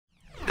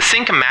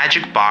Think a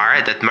magic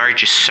bar that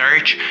merges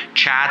search,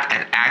 chat,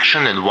 and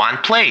action in one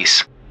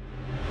place.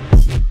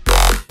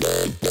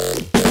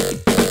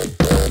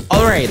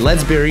 Alright,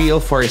 let's be real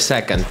for a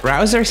second.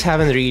 Browsers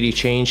haven't really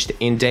changed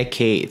in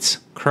decades.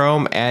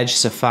 Chrome, Edge,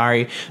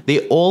 Safari,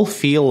 they all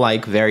feel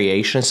like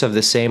variations of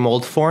the same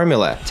old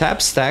formula.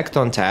 Tabs stacked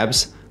on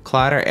tabs,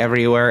 clutter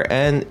everywhere,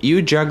 and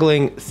you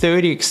juggling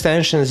 30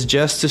 extensions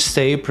just to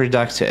stay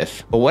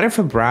productive. But what if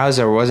a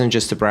browser wasn't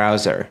just a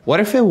browser? What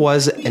if it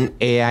was an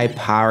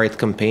AI-powered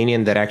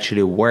companion that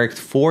actually worked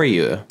for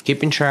you,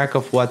 keeping track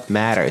of what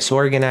matters,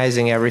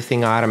 organizing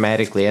everything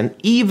automatically, and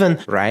even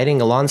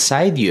writing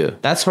alongside you?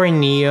 That's where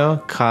Neo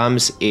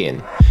comes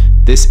in.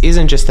 This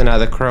isn't just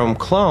another Chrome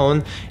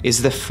clone, it's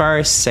the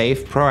first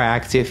safe,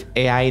 proactive,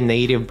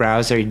 AI-native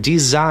browser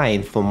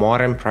designed for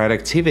modern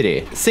productivity.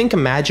 Think a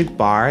magic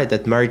bar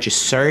that merges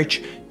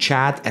search,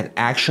 chat, and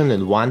action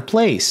in one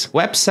place.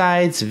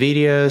 Websites,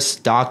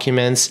 videos,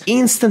 documents,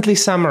 instantly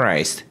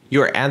summarized.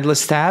 Your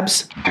endless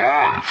tabs?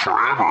 Gone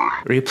forever.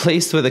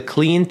 Replaced with a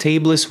clean,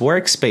 tableless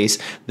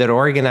workspace that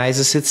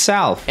organizes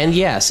itself. And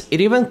yes,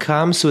 it even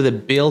comes with a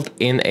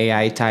built-in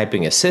AI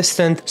typing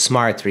assistant,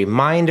 smart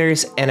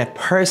reminders, and a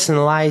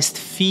personalized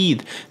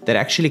feed that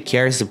actually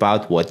cares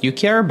about what you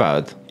care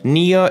about.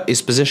 Neo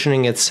is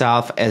positioning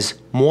itself as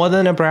more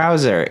than a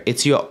browser.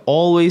 It's your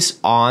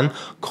always-on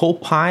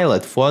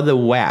co-pilot for the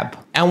web.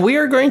 And we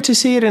are going to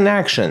see it in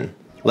action.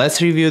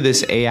 Let's review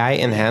this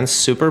AI-enhanced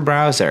super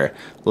browser.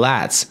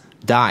 Let's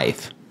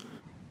dive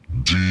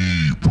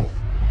deep.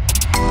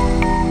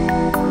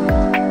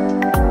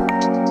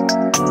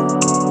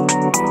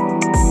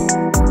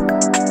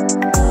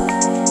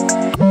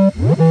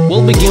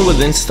 We'll begin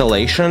with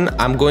installation.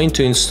 I'm going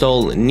to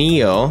install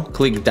Neo,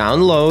 click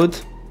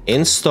download,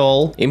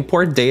 install,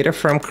 import data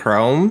from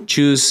Chrome,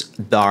 choose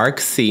dark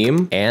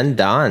theme, and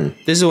done.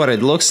 This is what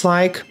it looks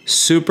like.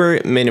 Super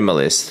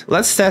minimalist.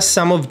 Let's test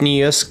some of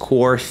Neo's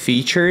core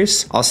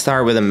features. I'll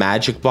start with a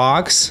magic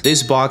box.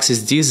 This box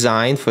is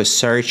designed for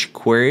search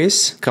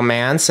queries,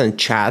 commands, and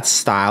chat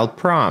style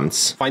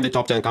prompts. Find the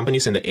top 10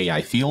 companies in the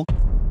AI field.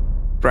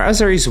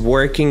 Browser is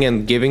working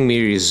and giving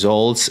me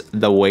results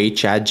the way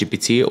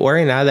ChatGPT or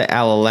another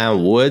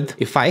LLM would.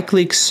 If I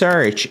click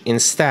search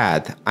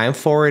instead, I'm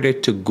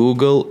forwarded to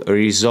Google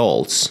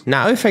results.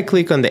 Now if I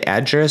click on the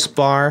address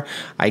bar,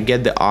 I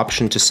get the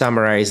option to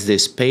summarize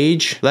this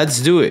page. Let's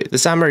do it. The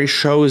summary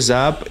shows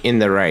up in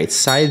the right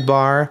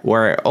sidebar,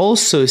 where I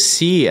also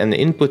see an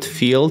input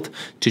field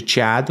to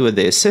chat with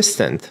the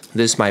assistant.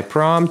 This is my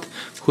prompt: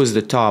 who's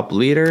the top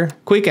leader?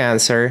 Quick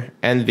answer,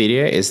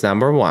 NVIDIA is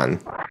number 1.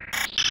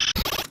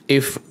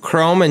 If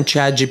Chrome and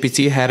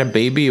ChatGPT had a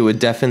baby, it would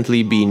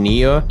definitely be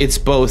Neo. It's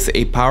both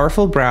a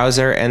powerful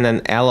browser and an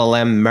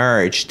LLM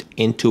merged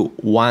into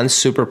one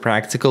super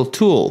practical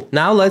tool.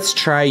 Now let's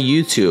try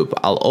YouTube.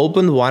 I'll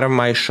open one of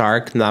my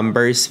Shark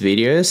Numbers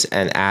videos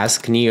and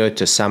ask Neo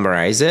to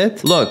summarize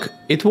it. Look,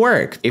 it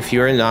worked. If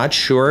you're not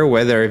sure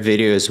whether a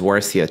video is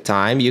worth your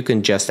time, you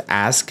can just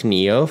ask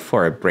Neo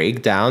for a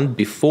breakdown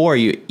before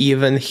you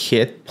even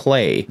hit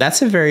play.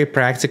 That's a very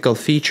practical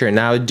feature.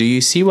 Now, do you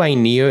see why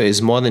Neo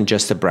is more than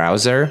just a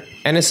browser?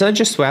 And it's not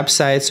just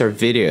websites or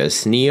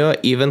videos. Neo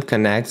even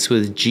connects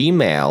with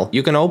Gmail.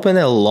 You can open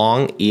a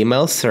long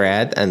email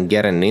thread and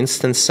get an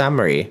instant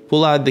summary,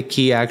 pull out the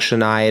key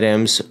action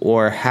items,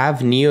 or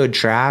have Neo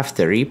draft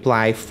a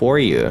reply for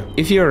you.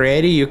 If you're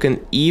ready, you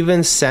can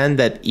even send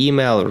that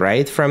email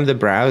right from the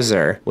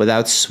browser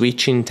without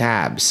switching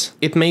tabs.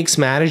 It makes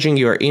managing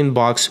your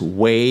inbox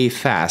way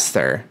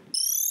faster.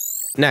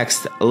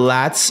 Next,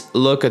 let's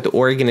look at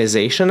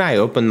organization. I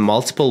opened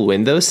multiple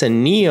windows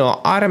and Neo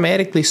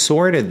automatically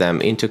sorted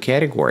them into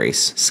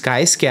categories.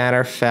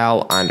 Skyscanner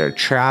fell under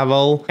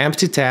travel,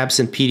 empty tabs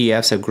and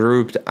PDFs are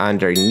grouped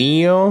under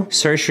Neo,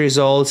 search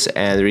results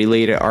and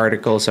related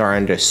articles are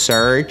under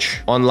search,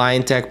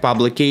 online tech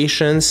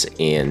publications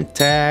in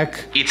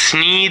tech. It's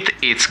neat,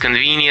 it's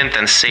convenient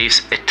and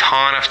saves a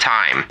ton of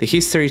time. The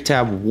history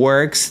tab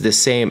works the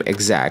same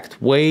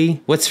exact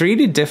way. What's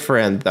really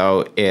different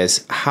though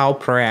is how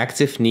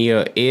proactive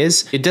Neo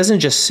is. It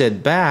doesn't just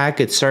sit back,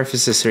 it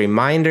surfaces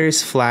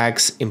reminders,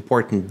 flags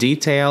important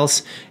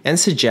details, and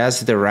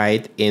suggests the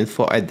right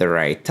info at the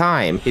right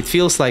time. It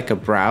feels like a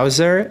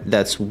browser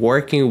that's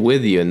working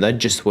with you, not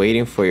just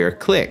waiting for your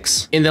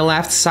clicks. In the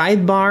left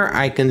sidebar,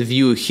 I can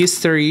view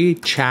history,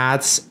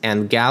 chats,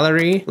 and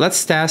gallery.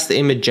 Let's test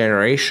image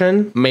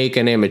generation. Make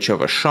an image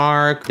of a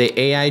shark. The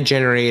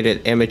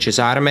AI-generated image is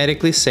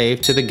automatically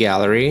saved to the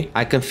gallery.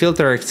 I can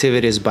filter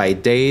activities by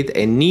date,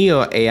 and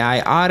Neo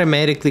AI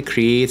automatically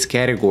creates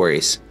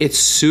categories. It's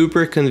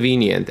super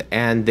convenient,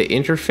 and the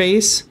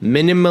interface,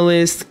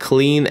 minimalist,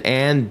 clean,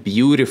 and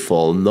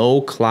beautiful,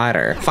 no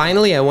clutter.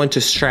 Finally, I want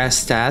to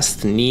stress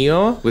test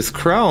Neo. With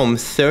Chrome,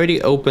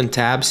 30 open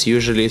tabs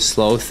usually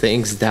slow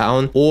things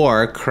down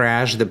or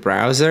crash the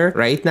browser.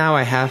 Right now,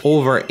 I have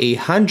over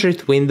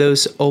 100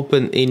 windows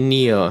open in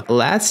Neo.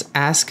 Let's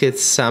ask it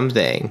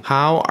something.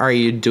 How are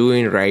you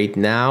doing right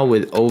now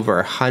with over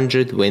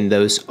 100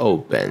 windows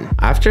open?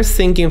 After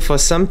thinking for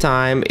some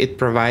time, it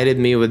provided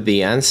me with with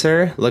the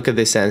answer. Look at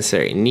this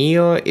answer.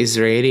 Neo is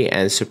ready,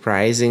 and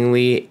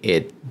surprisingly,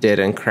 it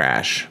didn't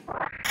crash.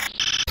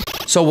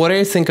 So what do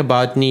you think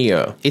about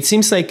Neo? It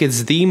seems like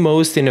it's the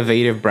most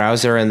innovative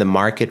browser in the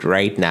market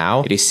right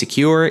now. It is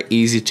secure,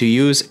 easy to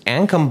use,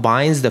 and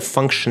combines the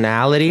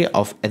functionality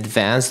of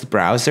advanced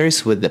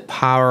browsers with the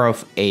power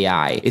of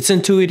AI. It's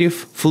intuitive,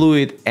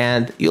 fluid,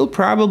 and you'll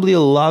probably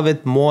love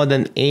it more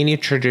than any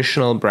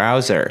traditional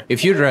browser.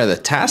 If you'd rather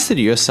test it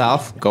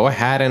yourself, go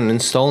ahead and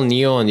install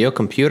Neo on your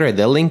computer.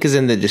 The link is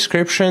in the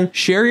description.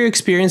 Share your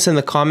experience in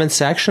the comment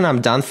section.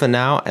 I'm done for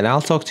now, and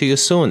I'll talk to you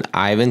soon.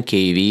 Ivan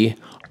KV.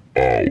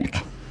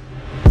 Out.